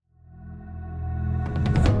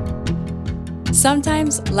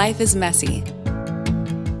Sometimes life is messy.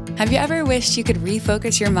 Have you ever wished you could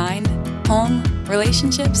refocus your mind, home,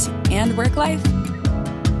 relationships, and work life?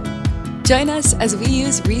 Join us as we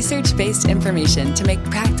use research-based information to make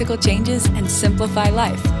practical changes and simplify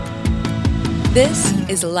life. This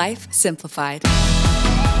is Life Simplified.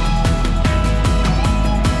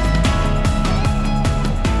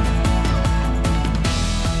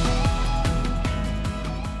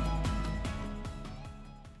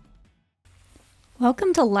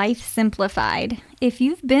 Welcome to Life Simplified. If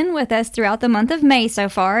you've been with us throughout the month of May so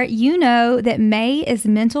far, you know that May is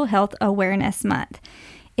Mental Health Awareness Month.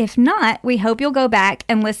 If not, we hope you'll go back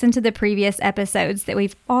and listen to the previous episodes that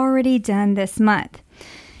we've already done this month.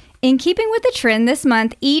 In keeping with the trend this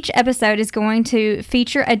month, each episode is going to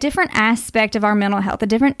feature a different aspect of our mental health, a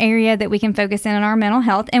different area that we can focus in on our mental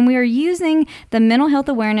health, and we are using the Mental Health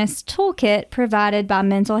Awareness Toolkit provided by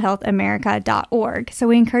mentalhealthamerica.org. So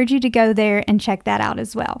we encourage you to go there and check that out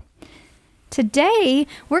as well. Today,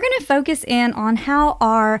 we're going to focus in on how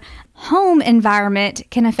our home environment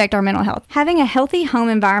can affect our mental health. Having a healthy home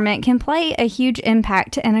environment can play a huge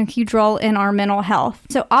impact and a huge role in our mental health.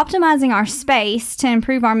 So optimizing our space to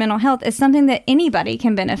improve our mental health is something that anybody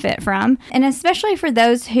can benefit from. And especially for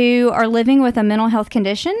those who are living with a mental health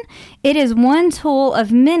condition, it is one tool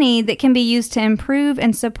of many that can be used to improve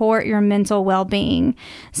and support your mental well-being.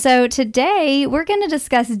 So today, we're going to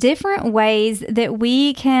discuss different ways that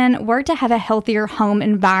we can work to have a healthier home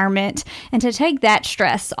environment and to take that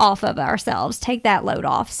stress off of ourselves, take that load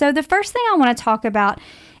off. So the first thing I want to talk about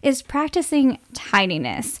is practicing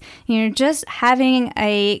tidiness, just having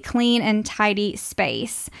a clean and tidy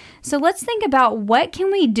space. So let's think about what can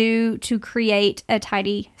we do to create a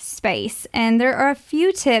tidy space. And there are a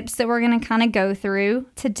few tips that we're going to kind of go through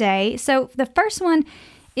today. So the first one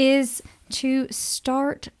is to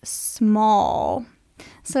start small.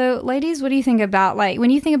 So ladies, what do you think about,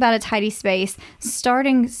 when you think about a tidy space,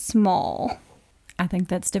 starting small? I think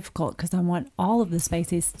that's difficult because I want all of the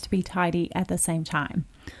spaces to be tidy at the same time.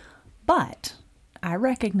 But I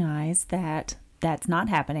recognize that that's not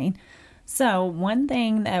happening. So one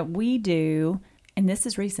thing that we do, and this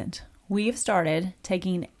is recent, we have started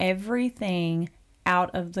taking everything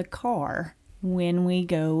out of the car when we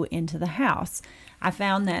go into the house. I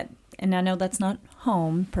found that, and I know that's not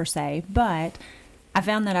home per se, but I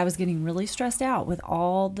found that I was getting really stressed out with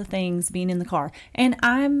all the things being in the car. And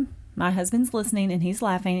my husband's listening and he's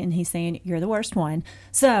laughing and he's saying, "You're the worst one."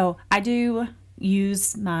 So I do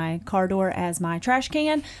use my car door as my trash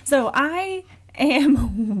can. So I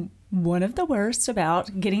am one of the worst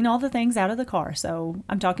about getting all the things out of the car. So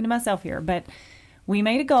I'm talking to myself here, but we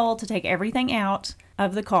made a goal to take everything out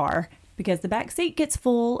of the car because the back seat gets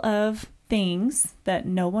full of things that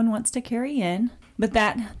no one wants to carry in. But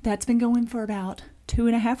that's been going for about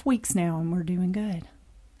 2.5 weeks now, and we're doing good.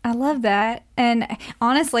 I love that. And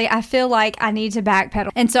honestly, I feel like I need to backpedal.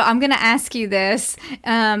 And so I'm going to ask you this,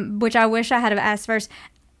 which I wish I had asked first.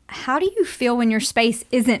 How do you feel when your space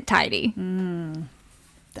isn't tidy?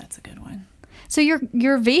 That's a good one. So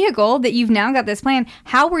your vehicle that you've now got this plan,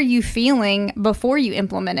 how were you feeling before you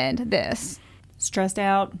implemented this? Stressed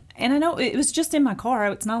out. And I know it was just in my car.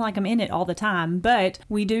 It's not like I'm in it all the time, but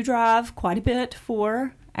we do drive quite a bit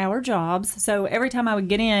for our jobs. So every time I would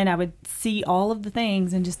get in, I would see all of the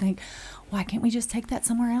things and just think, why can't we just take that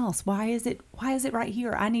somewhere else? Why is it right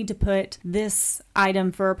here? I need to put this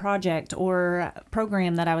item for a project or a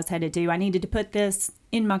program that I was headed to. I needed to put this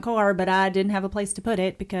in my car, but I didn't have a place to put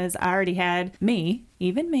it because I already had I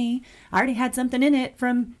already had something in it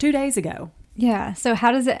from 2 days ago. Yeah. So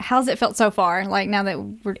how's it felt so far? Like now that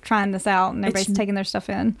we're trying this out and everybody's taking their stuff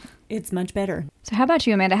in? It's much better. So how about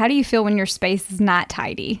you, Amanda? How do you feel when your space is not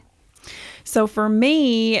tidy? So for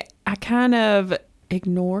me, I kind of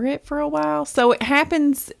ignore it for a while. So it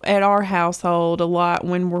happens at our household a lot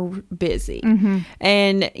when we're busy. Mm-hmm.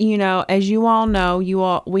 And, as you all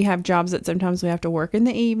know, we have jobs that sometimes we have to work in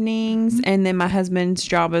the evenings, mm-hmm. and then my husband's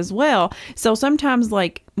job as well. So sometimes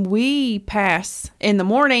we pass in the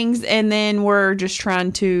mornings and then we're just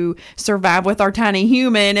trying to survive with our tiny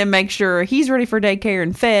human and make sure he's ready for daycare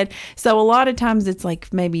and fed. So a lot of times it's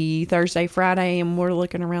maybe Thursday, Friday, and we're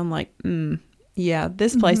looking around yeah,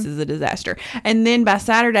 this place mm-hmm. is a disaster. And then by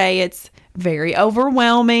Saturday, it's very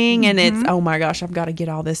overwhelming, and it's, oh my gosh, I've got to get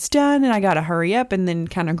all this done and I got to hurry up, and then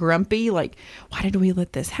kind of grumpy, like, why did we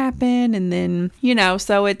let this happen? And then,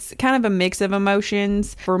 so it's kind of a mix of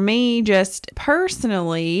emotions. For me, just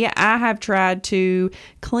personally, I have tried to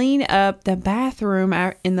clean up the bathroom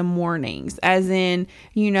in the mornings, as in,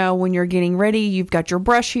 when you're getting ready, you've got your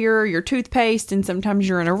brush here, your toothpaste, and sometimes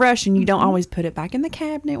you're in a rush and you don't always put it back in the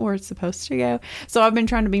cabinet where it's supposed to go. So I've been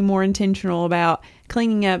trying to be more intentional about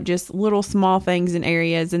cleaning up just little small things in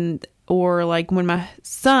areas, or like when my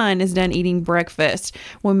son is done eating breakfast,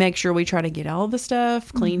 we make sure we try to get all the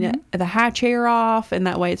stuff, clean the high chair off, and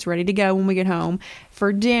that way it's ready to go when we get home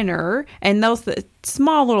for dinner. And those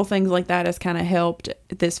small little things like that has kind of helped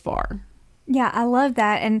this far. Yeah, I love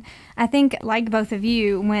that. And I think, like both of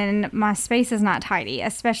you, when my space is not tidy,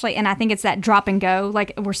 especially, and I think it's that drop and go,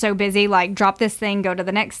 like we're so busy, like drop this thing, go to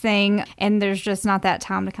the next thing, and there's just not that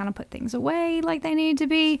time to kind of put things away like they need to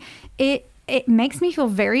be. It makes me feel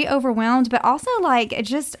very overwhelmed, but also like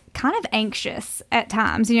just kind of anxious at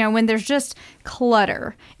times, when there's just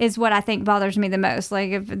clutter is what I think bothers me the most.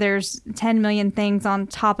 Like if there's 10 million things on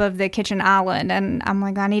top of the kitchen island and I'm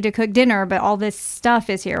like, I need to cook dinner, but all this stuff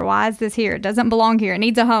is here. Why is this here? It doesn't belong here. It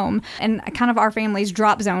needs a home. And kind of our family's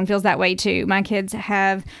drop zone feels that way too. My kids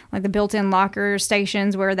have like the built-in locker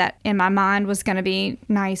stations where that in my mind was going to be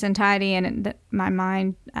nice and tidy, and my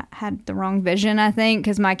mind had the wrong vision, I think,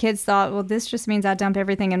 because my kids thought, well, this just means I dump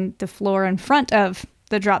everything in the floor in front of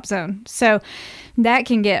the drop zone. So that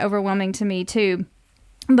can get overwhelming to me too.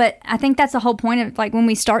 But I think that's the whole point of, like, when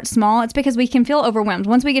we start small, it's because we can feel overwhelmed.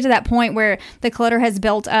 Once we get to that point where the clutter has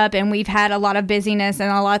built up and we've had a lot of busyness and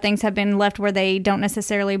a lot of things have been left where they don't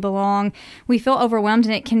necessarily belong, we feel overwhelmed,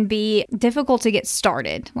 and it can be difficult to get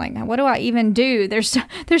started. Like, what do I even do? There's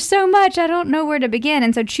so much. I don't know where to begin.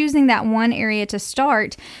 And so choosing that one area to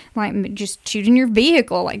start, like just choosing your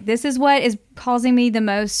vehicle, like this is what is causing me the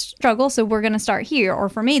most struggle, so we're going to start here. Or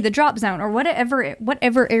for me, the drop zone, or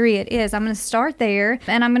whatever area it is, I'm going to start there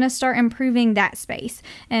and I'm going to start improving that space.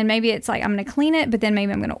 And maybe it's like I'm going to clean it, but then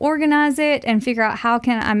maybe I'm going to organize it and figure out how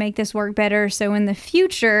can I make this work better so in the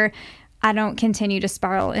future I don't continue to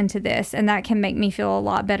spiral into this. And that can make me feel a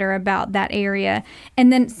lot better about that area.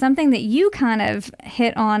 And then something that you kind of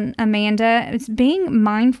hit on, Amanda, is being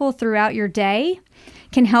mindful throughout your day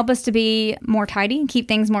can help us to be more tidy and keep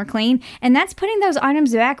things more clean. And that's putting those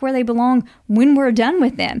items back where they belong when we're done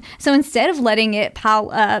with them. So instead of letting it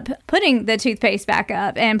pile up, putting the toothpaste back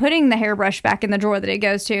up and putting the hairbrush back in the drawer that it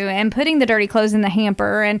goes to and putting the dirty clothes in the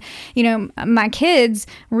hamper. And, my kids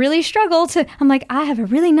really struggle to, I'm like, I have a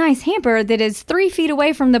really nice hamper that is 3 feet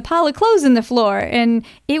away from the pile of clothes in the floor. And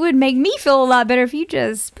it would make me feel a lot better if you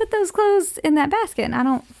just put those clothes in that basket.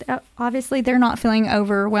 And obviously they're not feeling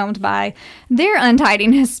overwhelmed by their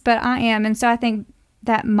untidiness, but I am. And so I think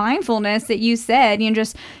that mindfulness that you said,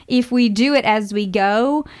 just if we do it as we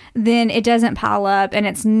go, then it doesn't pile up and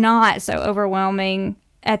it's not so overwhelming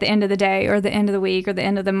at the end of the day or the end of the week or the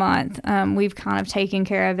end of the month. We've kind of taken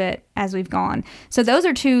care of it as we've gone. So those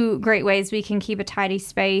are two great ways we can keep a tidy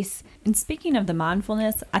space. And speaking of the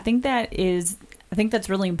mindfulness, I think that's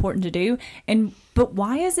really important to do. But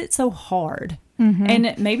why is it so hard? Mm-hmm.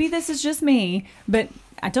 And maybe this is just me, but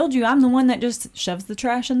I told you I'm the one that just shoves the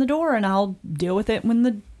trash in the door, and I'll deal with it when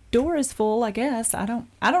the door is full, I guess. I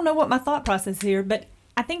don't know what my thought process here, but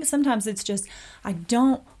I think sometimes it's just I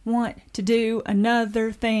don't want to do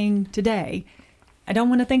another thing today. I don't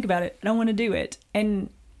want to think about it. I don't want to do it. And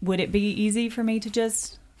would it be easy for me to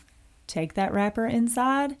just take that wrapper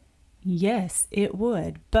inside? Yes, it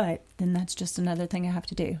would. But then that's just another thing I have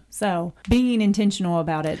to do. So being intentional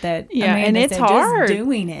about it, and it's hard just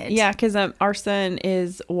doing it. Yeah, because our son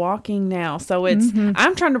is walking now, so it's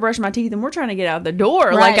I'm trying to brush my teeth and we're trying to get out the door.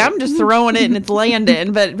 Right. Like I'm just throwing it and it's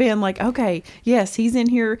landing, but being like, okay, yes, he's in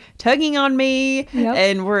here tugging on me,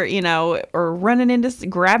 and we're or running into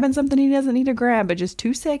grabbing something he doesn't need to grab, but just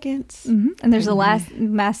 2 seconds. Mm-hmm. And there's a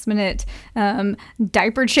last minute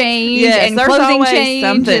diaper change and there's clothing always change.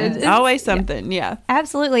 Something. Always something. Yeah,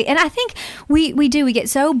 absolutely. And I think we get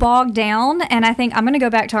so bogged down, and I think I'm going to go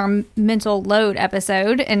back to our mental load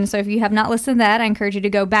episode. And so if you have not listened to that, I encourage you to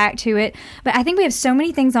go back to it. But I think we have so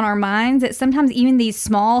many things on our minds that sometimes even these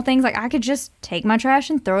small things, like I could just take my trash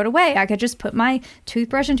and throw it away. I could just put my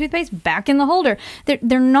toothbrush and toothpaste back in the holder.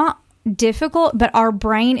 They're not difficult, but our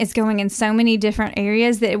brain is going in so many different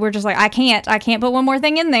areas that we're just like, I can't put one more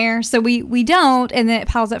thing in there. So we don't, and then it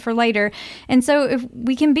piles up for later. And so if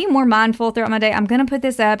we can be more mindful throughout my day, I'm going to put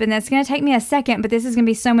this up and that's going to take me a second, but this is going to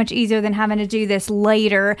be so much easier than having to do this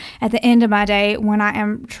later at the end of my day when I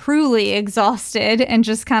am truly exhausted and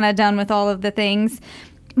just kind of done with all of the things.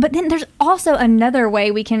 But then there's also another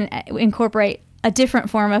way we can incorporate a different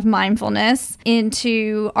form of mindfulness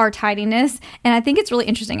into our tidiness. And I think it's really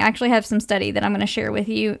interesting. I actually have some study that I'm going to share with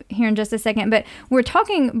you here in just a second. But we're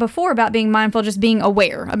talking before about being mindful, just being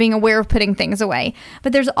aware of putting things away.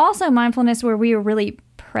 But there's also mindfulness where we are really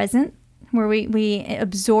present, where we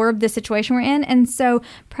absorb the situation we're in. And so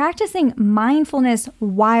practicing mindfulness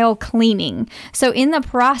while cleaning. So in the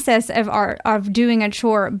process of doing a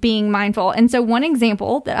chore, being mindful. And so one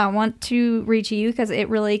example that I want to read to you, because it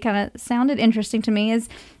really kind of sounded interesting to me, is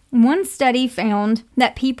one study found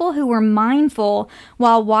that people who were mindful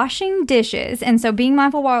while washing dishes, and so being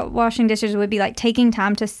mindful while washing dishes would be like taking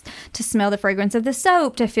time to smell the fragrance of the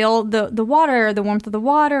soap, to feel the water, the warmth of the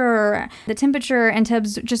water, the temperature, and to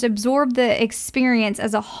just absorb the experience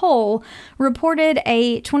as a whole, reported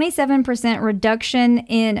a 27% reduction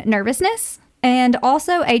in nervousness, and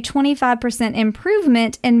also a 25%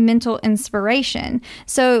 improvement in mental inspiration.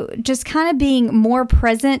 So just kind of being more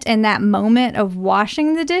present in that moment of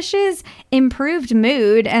washing the dishes improved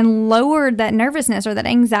mood and lowered that nervousness or that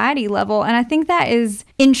anxiety level. And I think that is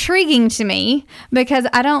intriguing to me, because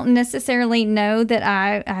I don't necessarily know that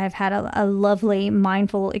I have had a lovely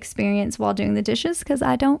mindful experience while doing the dishes, because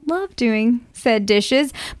I don't love doing said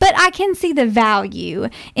dishes, but I can see the value.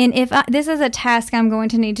 And if this is a task I'm going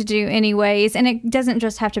to need to do anyways, and it doesn't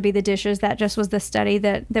just have to be the dishes, that just was the study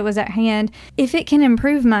that was at hand. If it can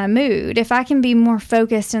improve my mood, if I can be more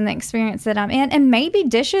focused in the experience that I'm in, and maybe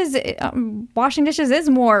washing dishes is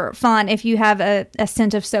more fun if you have a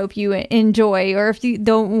scent of soap you enjoy, or if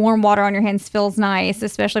the warm water on your hands feels nice,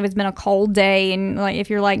 especially if it's been a cold day. And like if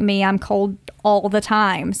you're like me, I'm cold all the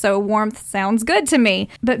time, so warmth sounds good to me.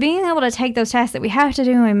 But being able to take those tasks that we have to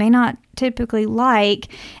do and we may not typically like,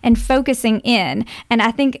 and focusing in. And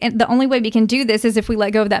I think the only way we can do this is if we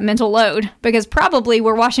let go of that mental load, because probably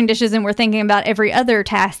we're washing dishes and we're thinking about every other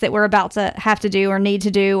task that we're about to have to do or need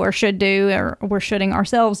to do or should do, or we're shoulding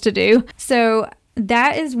ourselves to do. So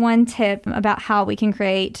that is one tip about how we can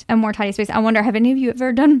create a more tidy space. I wonder, have any of you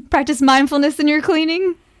ever practice mindfulness in your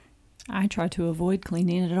cleaning? I try to avoid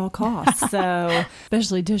cleaning at all costs, so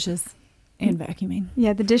especially dishes and vacuuming.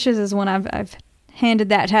 Yeah, the dishes is one I've handed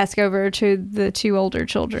that task over to the two older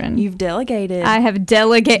children. You've delegated. I have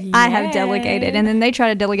delegated, and then they try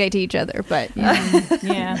to delegate to each other. But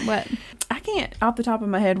yeah, what? I can't, off the top of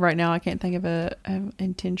my head right now, I can't think of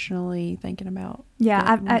intentionally thinking about.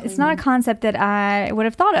 Yeah, it's not a concept that I would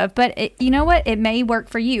have thought of, but you know what? It may work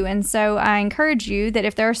for you. And so I encourage you that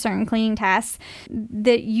if there are certain cleaning tasks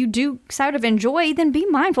that you do sort of enjoy, then be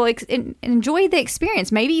mindful. Enjoy the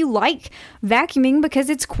experience. Maybe you like vacuuming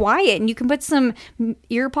because it's quiet and you can put some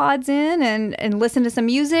ear pods in and listen to some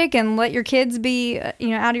music and let your kids be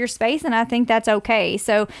out of your space. And I think that's okay.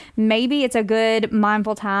 So maybe it's a good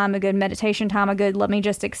mindful time, a good meditation time, a good let me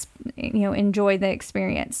just enjoy the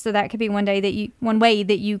experience. So that could be one way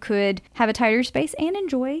that you could have a tighter space and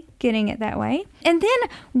enjoy getting it that way. And then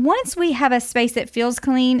once we have a space that feels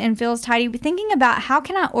clean and feels tidy, thinking about how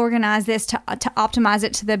can I organize this to optimize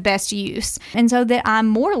it to the best use, and so that I'm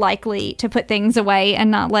more likely to put things away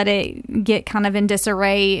and not let it get kind of in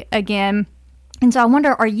disarray again. And so I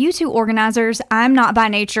wonder, are you two organizers? I'm not by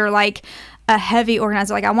nature like a heavy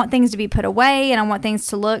organizer. Like I want things to be put away and I want things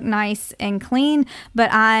to look nice and clean,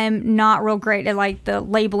 but I'm not real great at like the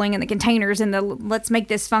labeling and the containers and the let's make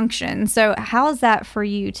this function. So how is that for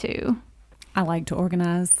you two? I like to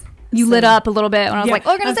organize. You lit up a little bit when I was like,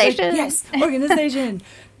 organization. I was like, yes, organization.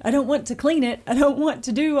 I don't want to clean it. I don't want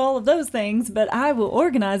to do all of those things, but I will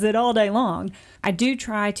organize it all day long. I do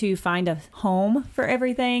try to find a home for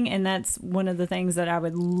everything, and that's one of the things that I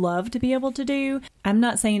would love to be able to do. I'm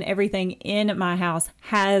not saying everything in my house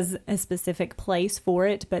has a specific place for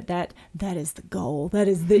it, but that is the goal. That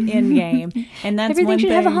is the end game. And that's everything one should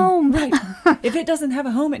thing, have a home. Right. If it doesn't have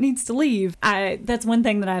a home, it needs to leave. That's one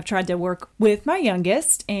thing that I've tried to work with my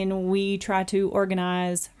youngest, and we try to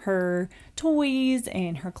organize her toys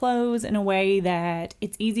and her clothes in a way that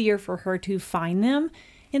it's easier for her to find them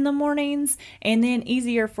in the mornings, and then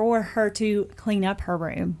easier for her to clean up her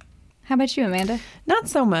room. How about you, Amanda? Not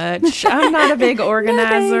so much. I'm not a big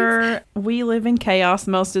organizer. We live in chaos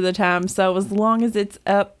most of the time, so as long as it's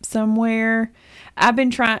up somewhere, I've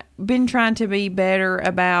been trying to be better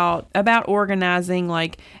about organizing,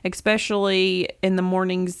 like especially in the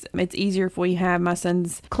mornings. It's easier if we have my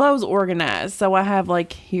son's clothes organized. So I have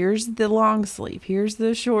like, here's the long sleeve, here's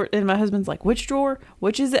the short, and my husband's like, which drawer,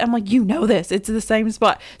 which is it? I'm like, this, it's the same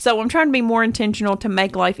spot. So I'm trying to be more intentional to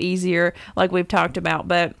make life easier, like we've talked about.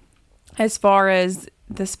 But as far as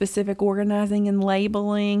the specific organizing and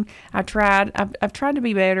labeling. I've tried to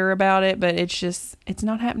be better about it, but it's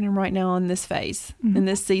not happening right now in this phase, in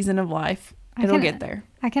this season of life. It'll get there.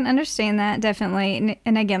 I can understand that, definitely.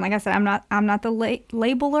 And again, like I said, I'm not the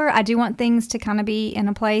labeler. I do want things to kind of be in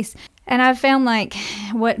a place. And I've found like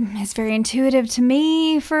what is very intuitive to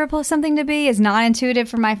me for something to be is not intuitive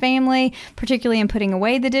for my family, particularly in putting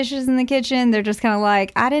away the dishes in the kitchen. They're just kind of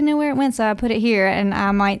like, I didn't know where it went, so I put it here. And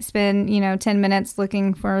I might spend, 10 minutes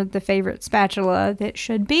looking for the favorite spatula that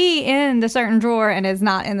should be in the certain drawer and is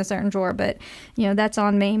not in the certain drawer. But, that's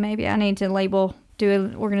on me. Maybe I need to do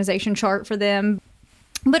an organization chart for them.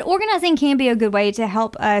 But organizing can be a good way to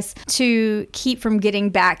help us to keep from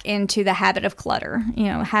getting back into the habit of clutter,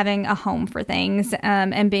 having a home for things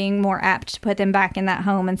and being more apt to put them back in that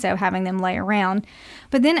home instead of having them lay around.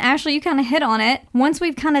 But then, Ashley, you kind of hit on it. Once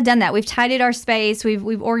we've kind of done that, we've tidied our space,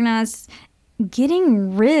 we've organized.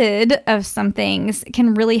 Getting rid of some things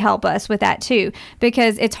can really help us with that too,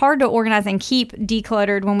 because it's hard to organize and keep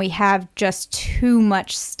decluttered when we have just too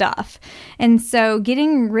much stuff. And so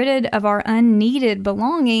getting rid of our unneeded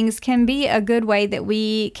belongings can be a good way that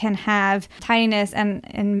we can have tidiness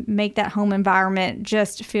and make that home environment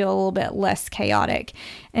just feel a little bit less chaotic.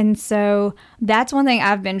 And so that's one thing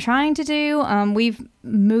I've been trying to do. We've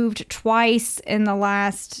moved twice in the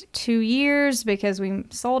last 2 years because we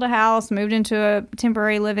sold a house, moved into a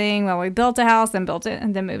temporary living. Well, we built a house and built it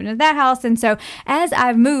and then moved into that house. And so as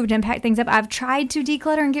I've moved and packed things up, I've tried to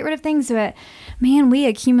declutter and get rid of things. But man, we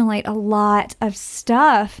accumulate a lot of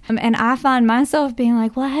stuff. And I find myself being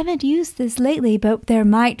like, well, I haven't used this lately, but there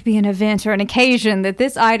might be an event or an occasion that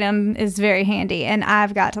this item is very handy. And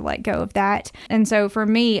I've got to let go of that. And so for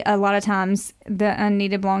me, a lot of times the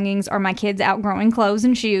unneeded belongings are my kids' outgrowing clothes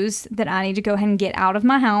and shoes that I need to go ahead and get out of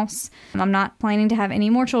my house. I'm not planning to have any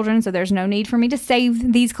more children, so there's no need for me to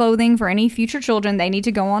save these clothing for any future children. They need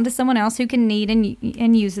to go on to someone else who can need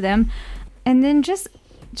and use them. And then just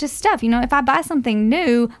stuff, if I buy something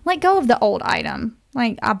new, let go of the old item.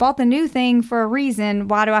 Like, I bought the new thing for a reason.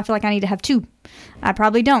 Why do I feel like I need to have two? I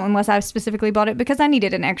probably don't, unless I've specifically bought it because I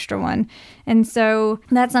needed an extra one. And so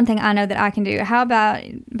that's something I know that I can do. How about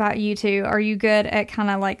you two? Are you good at kind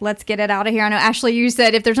of like, let's get it out of here? I know, Ashley, you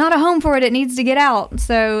said if there's not a home for it, it needs to get out.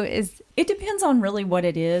 So it depends on really what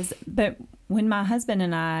it is. But when my husband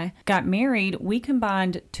and I got married, we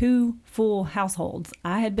combined 2 full households.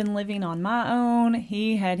 I had been living on my own.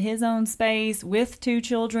 He had his own space with 2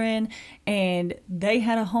 children, and they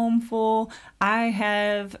had a home full. I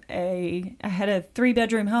had a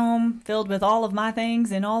 3-bedroom home filled with all of my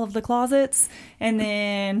things in all of the closets, and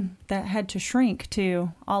then that had to shrink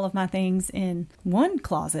to all of my things in one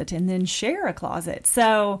closet and then share a closet.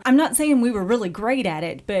 So I'm not saying we were really great at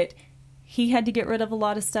it, but he had to get rid of a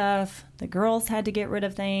lot of stuff. The girls had to get rid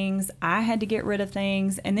of things. I had to get rid of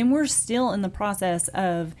things. And then we're still in the process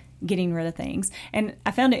of getting rid of things. And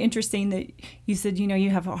I found it interesting that you said, you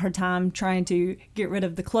have a hard time trying to get rid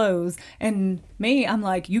of the clothes. And me, I'm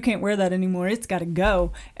like, you can't wear that anymore. It's got to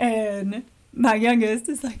go. And my youngest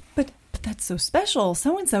is like, but that's so special.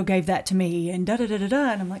 So-and-so gave that to me and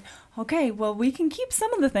da-da-da-da-da. And I'm like, okay, well, we can keep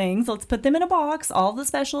some of the things. Let's put them in a box, all the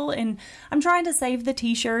special. And I'm trying to save the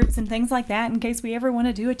T-shirts and things like that in case we ever want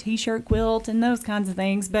to do a T-shirt quilt and those kinds of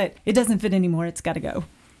things. But it doesn't fit anymore. It's got to go.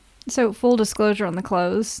 So full disclosure on the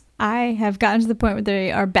clothes, I have gotten to the point where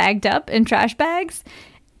they are bagged up in trash bags.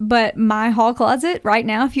 But my hall closet right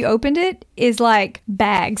now, if you opened it, is like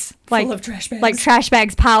bags. Full of trash bags. Like trash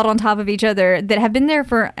bags piled on top of each other that have been there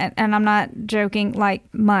for, and I'm not joking, like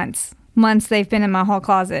months. Months they've been in my hall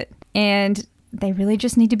closet. And they really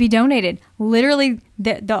just need to be donated. Literally,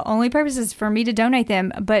 the only purpose is for me to donate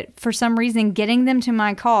them. But for some reason, getting them to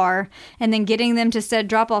my car and then getting them to said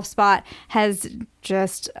drop-off spot has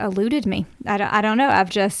just eluded me. I don't know. I've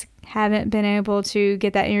just haven't been able to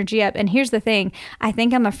get that energy up. And here's the thing. I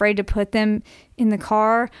think I'm afraid to put them in the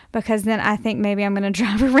car because then I think maybe I'm going to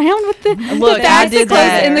drive around with the bags of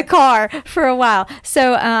clothes in the car for a while.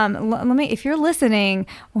 So let me, if you're listening,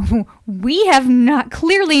 we have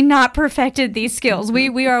clearly not perfected these skills.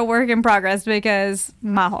 We are a work in progress because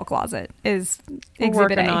my whole closet is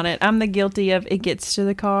exhibit working A. on it. I'm the guilty of it gets to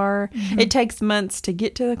the car. Mm-hmm. It takes months to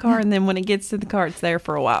get to the car, and then when it gets to the car, it's there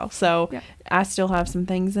for a while. So I still have some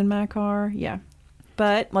things in my car. Yeah.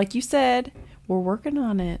 But like you said, we're working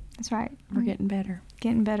on it. That's right. We're getting better.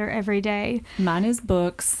 Getting better every day. Mine is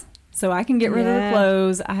books. So I can get rid of the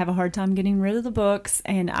clothes. I have a hard time getting rid of the books,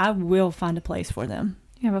 and I will find a place for them.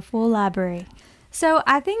 You have a full library. So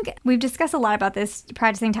I think we've discussed a lot about this,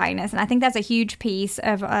 practicing tidiness, and I think that's a huge piece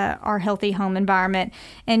of our healthy home environment.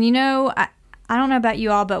 And, I don't know about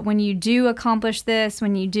you all, but when you do accomplish this,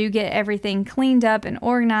 when you do get everything cleaned up and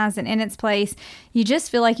organized and in its place, you just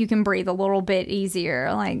feel like you can breathe a little bit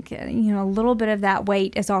easier. Like, a little bit of that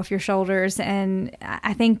weight is off your shoulders. And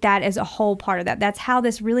I think that is a whole part of that. That's how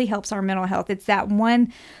this really helps our mental health. It's that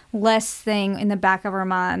one less thing in the back of our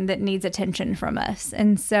mind that needs attention from us.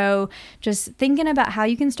 And so just thinking about how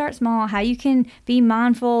you can start small, how you can be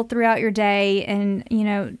mindful throughout your day, and,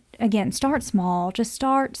 again, start small. Just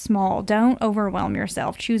start small. Don't overwhelm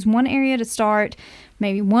yourself. Choose one area to start,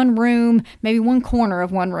 maybe one room, maybe one corner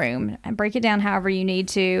of one room, and break it down however you need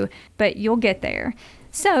to, but you'll get there.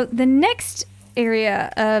 So the next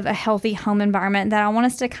area of a healthy home environment that I want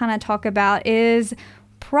us to kind of talk about is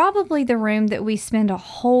probably the room that we spend a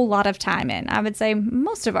whole lot of time in. I would say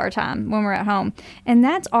most of our time when we're at home, and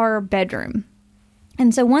that's our bedroom.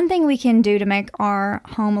 And so one thing we can do to make our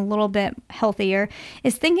home a little bit healthier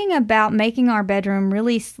is thinking about making our bedroom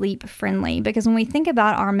really sleep friendly, because when we think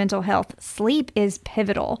about our mental health, sleep is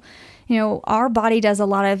pivotal. Our body does a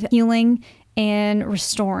lot of healing and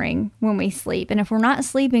restoring when we sleep. And if we're not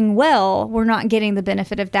sleeping well, we're not getting the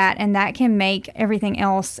benefit of that. And that can make everything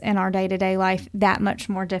else in our day-to-day life that much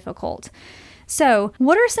more difficult. So,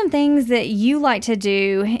 what are some things that you like to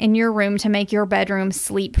do in your room to make your bedroom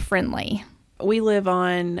sleep friendly? We live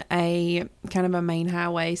on a kind of a main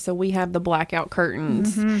highway, so we have the blackout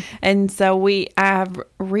curtains. And so I've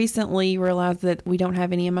recently realized that we don't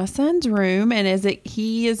have any in my son's room, and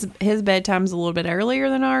his bedtime's a little bit earlier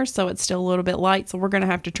than ours, so it's still a little bit light. So we're going to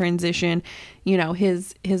have to transition,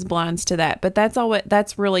 his blinds to that. But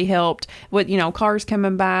that's really helped with, cars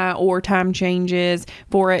coming by or time changes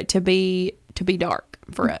for it to be dark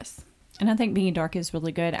for us. And I think being dark is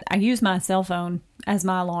really good. I use my cell phone as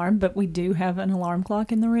my alarm, but we do have an alarm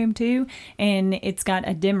clock in the room too. And it's got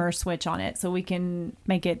a dimmer switch on it, so we can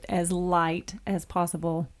make it as light as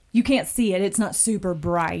possible. You can't see it. It's not super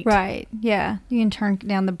bright. Right. Yeah. You can turn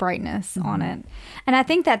down the brightness on it. And I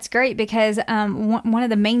think that's great because one of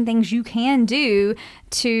the main things you can do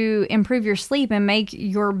to improve your sleep and make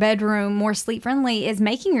your bedroom more sleep friendly is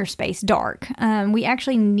making your space dark. We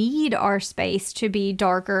actually need our space to be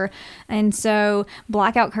darker. And so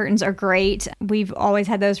blackout curtains are great. We've always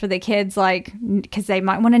had those for the kids, because they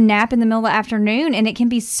might want to nap in the middle of the afternoon and it can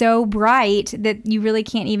be so bright that you really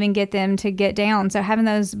can't even get them to get down. So having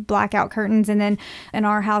those blackout curtains, and then in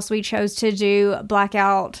our house we chose to do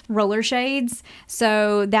blackout roller shades,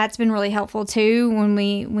 so that's been really helpful too when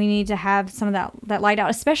we need to have some of that light out,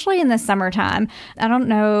 especially in the summertime. I don't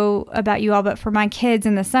know about you all, but for my kids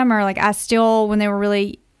in the summer, I still, when they were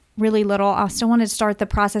really little, I still wanted to start the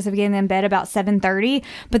process of getting them in bed about 7:30,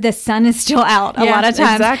 but the sun is still out a lot of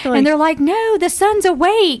times. Exactly. And they're like, no, the sun's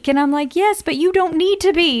awake. And I'm like, yes, but you don't need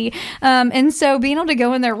to be. And so being able to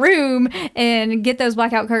go in their room and get those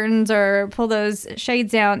blackout curtains or pull those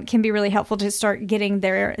shades down can be really helpful to start getting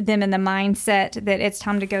them in the mindset that it's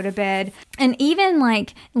time to go to bed. And even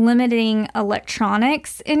limiting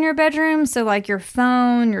electronics in your bedroom. So your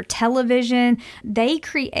phone, your television, they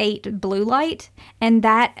create blue light, and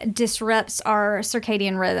that disrupts our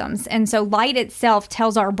circadian rhythms. And so light itself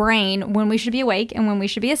tells our brain when we should be awake and when we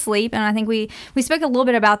should be asleep. And I think we spoke a little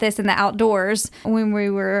bit about this in the outdoors when we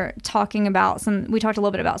were talking about we talked a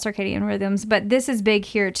little bit about circadian rhythms, but this is big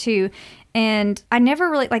here too. And I never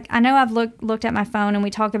really, I know I've looked at my phone, and we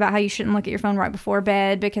talk about how you shouldn't look at your phone right before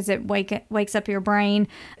bed because it wakes up your brain.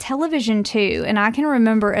 Television too. And I can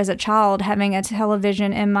remember as a child having a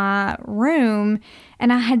television in my room,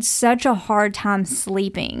 and I had such a hard time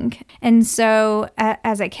sleeping. And so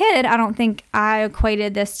as a kid, I don't think I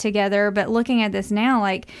equated this together, but looking at this now,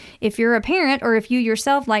 if you're a parent or if you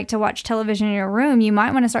yourself like to watch television in your room, you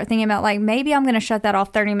might want to start thinking about maybe I'm going to shut that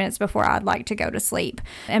off 30 minutes before I'd like to go to sleep,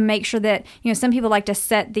 and make sure that, some people like to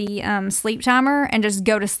set the sleep timer and just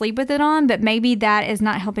go to sleep with it on, but maybe that is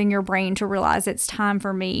not helping your brain to realize it's time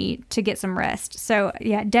for me to get some rest. So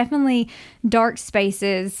yeah, definitely dark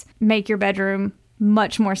spaces make your bedroom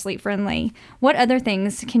much more sleep friendly. What other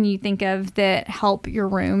things can you think of that help your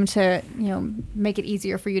room to, make it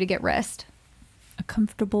easier for you to get rest? A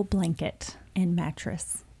comfortable blanket and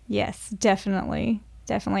mattress. Yes, definitely.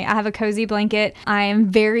 Definitely. I have a cozy blanket. I am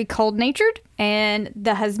very cold natured, and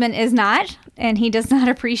the husband is not, and he does not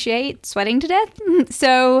appreciate sweating to death.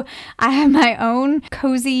 So I have my own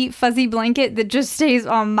cozy, fuzzy blanket that just stays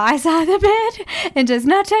on my side of the bed and does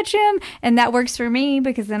not touch him. And that works for me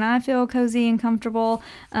because then I feel cozy and comfortable,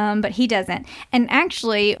 but he doesn't. And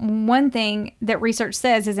actually, one thing that research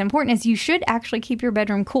says is important is you should actually keep your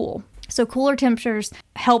bedroom cool. So cooler temperatures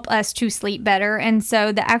help us to sleep better. And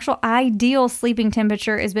so the actual ideal sleeping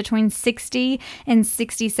temperature is between 60 and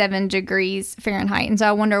 67 degrees Fahrenheit. And so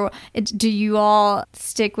I wonder, do you all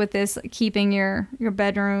stick with this, keeping your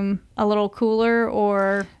bedroom a little cooler,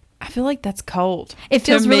 or... I feel like that's cold. It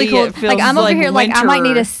feels To really me, cold. it feels Like I'm over here, like I might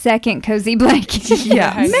need a winter. second cozy blanket.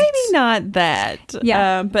 Yeah, maybe not that.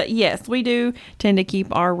 Yeah. But yes, we do tend to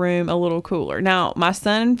keep our room a little cooler. Now, my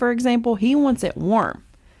son, for example, he wants it warm.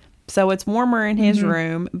 So it's warmer in his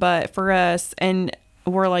room. But for us, and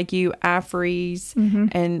we're like you, I freeze,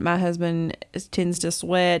 and my husband tends to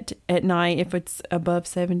sweat at night if it's above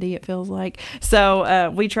 70, it feels like.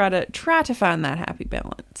 So we try to find that happy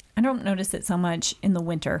balance. I don't notice it so much in the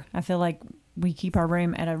winter. I feel like we keep our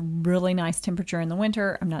room at a really nice temperature in the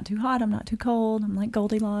winter. I'm not too hot. I'm not too cold. I'm like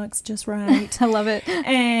Goldilocks, just right. I love it.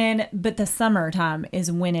 But the summertime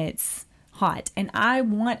is when it's hot, and I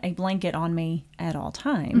want a blanket on me at all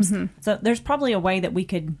times. So there's probably a way that we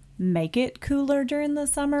could make it cooler during the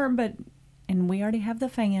summer, and we already have the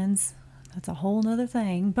fans. That's a whole nother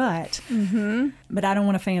thing, but I don't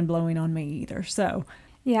want a fan blowing on me either. So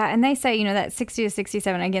Yeah, and they say, that 60 to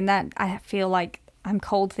 67, again, that I feel like I'm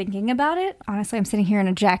cold thinking about it. Honestly, I'm sitting here in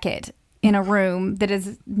a jacket in a room that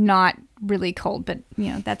is not really cold, but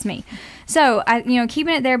that's me. So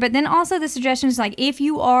keeping it there, but then also the suggestion is like, if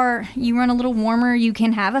you run a little warmer, you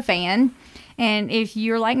can have a fan. And if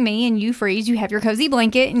you're like me and you freeze, you have your cozy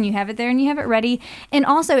blanket and you have it there and you have it ready. And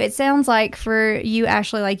also, it sounds like for you,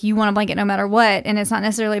 Ashley, like you want a blanket no matter what. And it's not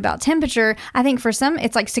necessarily about temperature. I think for some,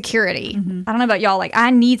 it's like security. I don't know about y'all. Like,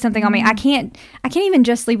 I need something on me. I can't even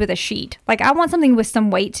just sleep with a sheet. Like, I want something with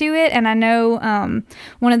some weight to it. And I know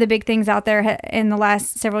one of the big things out there in the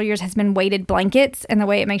last several years has been weighted blankets, and the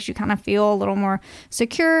way it makes you kind of feel a little more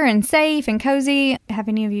secure and safe and cozy. Have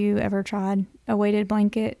any of you ever tried a weighted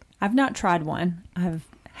blanket? I've not tried one. I've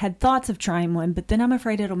had thoughts of trying one, but then I'm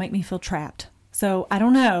afraid it'll make me feel trapped. So I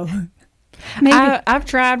don't know. Maybe. I've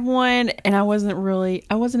tried one, and I wasn't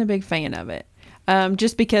a big fan of it.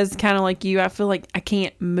 Just because, kind of like you, I feel like I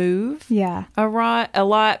can't move a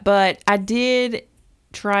lot, but I did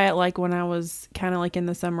try it like when I was kind of like in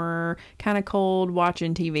the summer, kind of cold,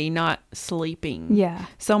 watching TV, not sleeping. Yeah.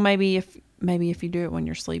 So maybe if you do it when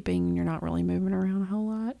you're sleeping and you're not really moving around a whole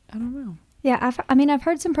lot, I don't know. Yeah, I've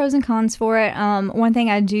heard some pros and cons for it. One thing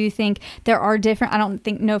I do think there are different, I don't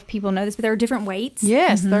know if people know this, but there are different weights.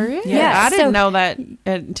 Yes, there is. Yeah, I didn't know that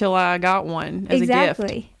until I got one as a gift.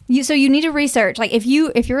 Exactly. So you need to research. Like, if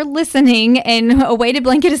you're listening and a weighted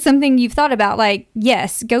blanket is something you've thought about, like,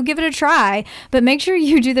 yes, go give it a try. But make sure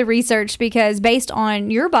you do the research, because based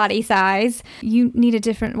on your body size, you need a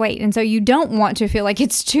different weight. And so you don't want to feel like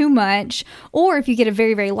it's too much. Or if you get a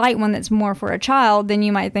very, very light one that's more for a child, then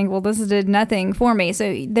you might think, well, this did nothing for me.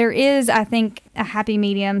 So there is, I think, a happy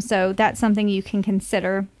medium. So that's something you can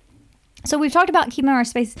consider. So we've talked about keeping our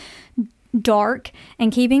space dark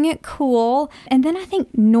and keeping it cool. And then I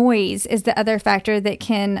think noise is the other factor that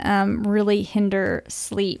can really hinder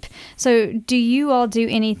sleep. So do you all do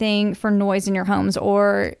anything for noise in your homes,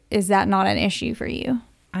 or is that not an issue for you?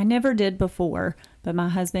 I never did before, but my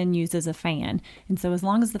husband uses a fan. And so as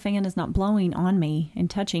long as the fan is not blowing on me and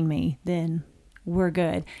touching me, then we're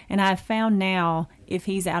good. And I've found now, if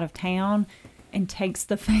he's out of town and takes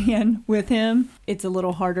the fan with him, it's a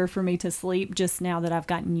little harder for me to sleep just now that I've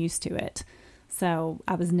gotten used to it. So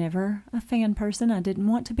I was never a fan person. I didn't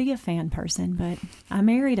want to be a fan person, but I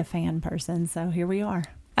married a fan person, so here we are.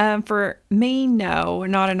 For me, no,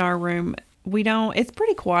 not in our room. We don't. It's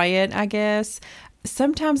pretty quiet, I guess.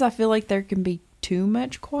 Sometimes I feel like there can be too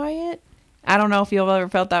much quiet. I don't know if you've ever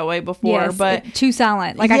felt that way before, Yes, but too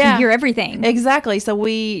silent. Like, I can hear everything. Exactly. So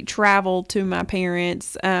we travel to my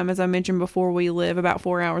parents. As I mentioned before, we live about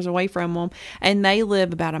 4 hours away from them, and they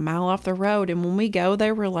live about a mile off the road. And when we go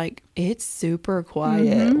there, we're like, it's super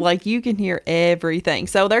quiet. Like, you can hear everything.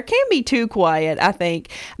 So there can be too quiet, I think.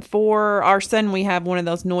 For our son, we have one of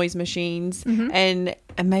those noise machines, and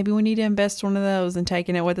maybe we need to invest one of those and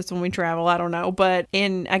taking it with us when we travel. I don't know. But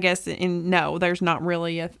no, there's not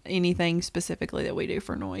really anything specifically that we do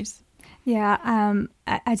for noise. Yeah,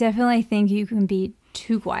 I definitely think you can be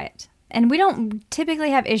too quiet. And we don't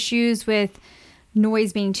typically have issues with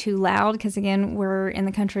noise being too loud, because, again, we're in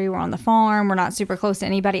the country, we're on the farm, we're not super close to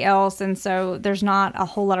anybody else, and so there's not a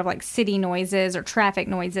whole lot of like city noises or traffic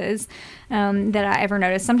noises that I ever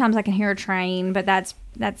notice. Sometimes I can hear a train, but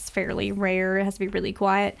that's fairly rare. It has to be really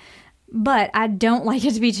quiet. But I don't like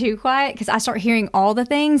it to be too quiet, because I start hearing all the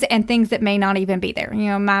things and things that may not even be there.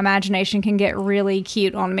 My imagination can get really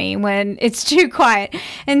cute on me when it's too quiet.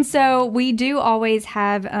 And so we do always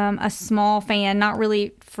have a small fan, not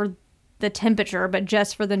really for the temperature, but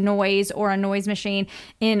just for the noise or a noise machine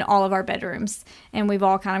in all of our bedrooms. And we've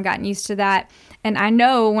all kind of gotten used to that. And I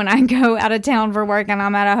know when I go out of town for work and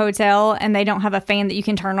I'm at a hotel and they don't have a fan that you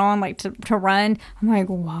can turn on like to run, I'm like,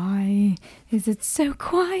 why is it so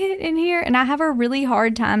quiet in here? And I have a really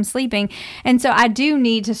hard time sleeping. And so I do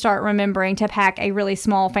need to start remembering to pack a really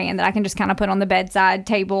small fan that I can just kind of put on the bedside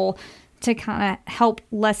table to kind of help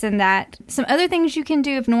lessen that. Some other things you can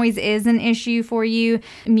do if noise is an issue for you: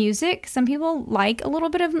 music. Some people like a little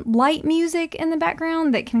bit of light music in the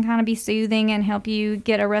background that can kind of be soothing and help you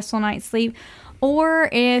get a restful night's sleep. Or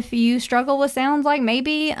if you struggle with sounds like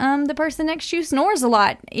maybe the person next to you snores a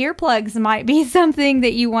lot, earplugs might be something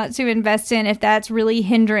that you want to invest in if that's really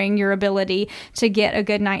hindering your ability to get a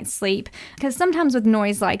good night's sleep. Because sometimes with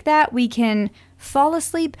noise like that, we can fall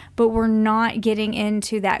asleep, but we're not getting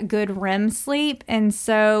into that good REM sleep. And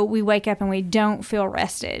so we wake up and we don't feel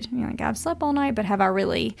rested. You're like, I've slept all night, but have I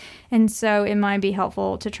really? And so it might be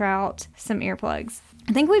helpful to try out some earplugs.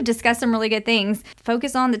 I think we've discussed some really good things.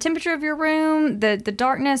 Focus on the temperature of your room, the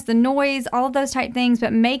darkness, the noise, all of those type things.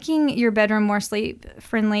 But making your bedroom more sleep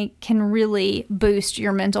friendly can really boost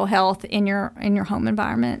your mental health in your home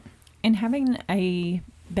environment. And having a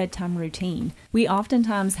bedtime routine. We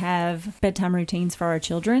oftentimes have bedtime routines for our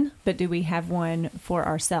children, but do we have one for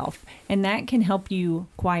ourselves? And that can help you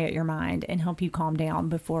quiet your mind and help you calm down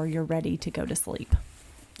before you're ready to go to sleep.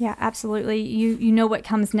 Yeah, absolutely. You know what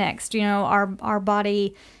comes next. You know, our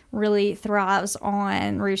body really thrives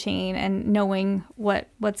on routine and knowing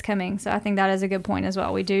what's coming. So I think that is a good point as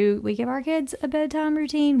well. We give our kids a bedtime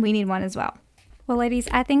routine. We need one as well. Well, ladies,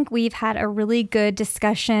 I think we've had a really good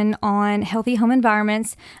discussion on healthy home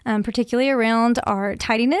environments, particularly around our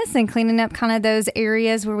tidiness and cleaning up kind of those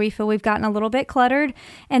areas where we feel we've gotten a little bit cluttered,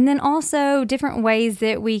 and then also different ways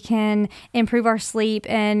that we can improve our sleep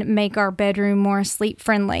and make our bedroom more sleep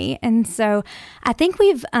friendly. And so I think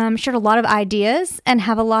we've shared a lot of ideas and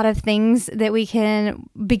have a lot of things that we can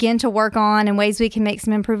begin to work on and ways we can make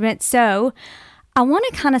some improvements. So I want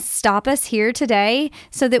to kind of stop us here today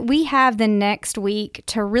so that we have the next week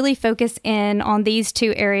to really focus in on these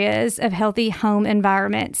two areas of healthy home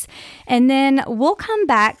environments. And then we'll come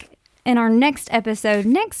back in our next episode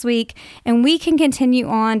next week, and we can continue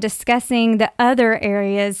on discussing the other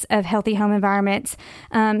areas of healthy home environments.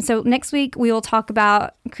 So next week, we will talk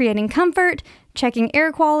about creating comfort, checking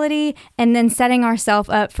air quality, and then setting ourselves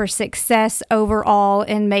up for success overall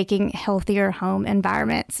in making healthier home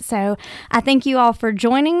environments. So I thank you all for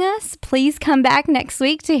joining us. Please come back next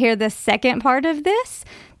week to hear the second part of this.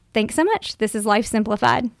 Thanks so much. This is Life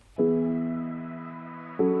Simplified.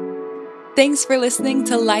 Thanks for listening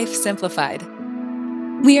to Life Simplified.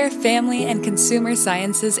 We are family and consumer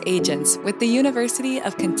sciences agents with the University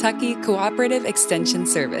of Kentucky Cooperative Extension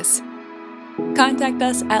Service. Contact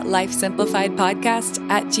us at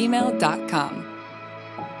lifesimplifiedpodcast@gmail.com.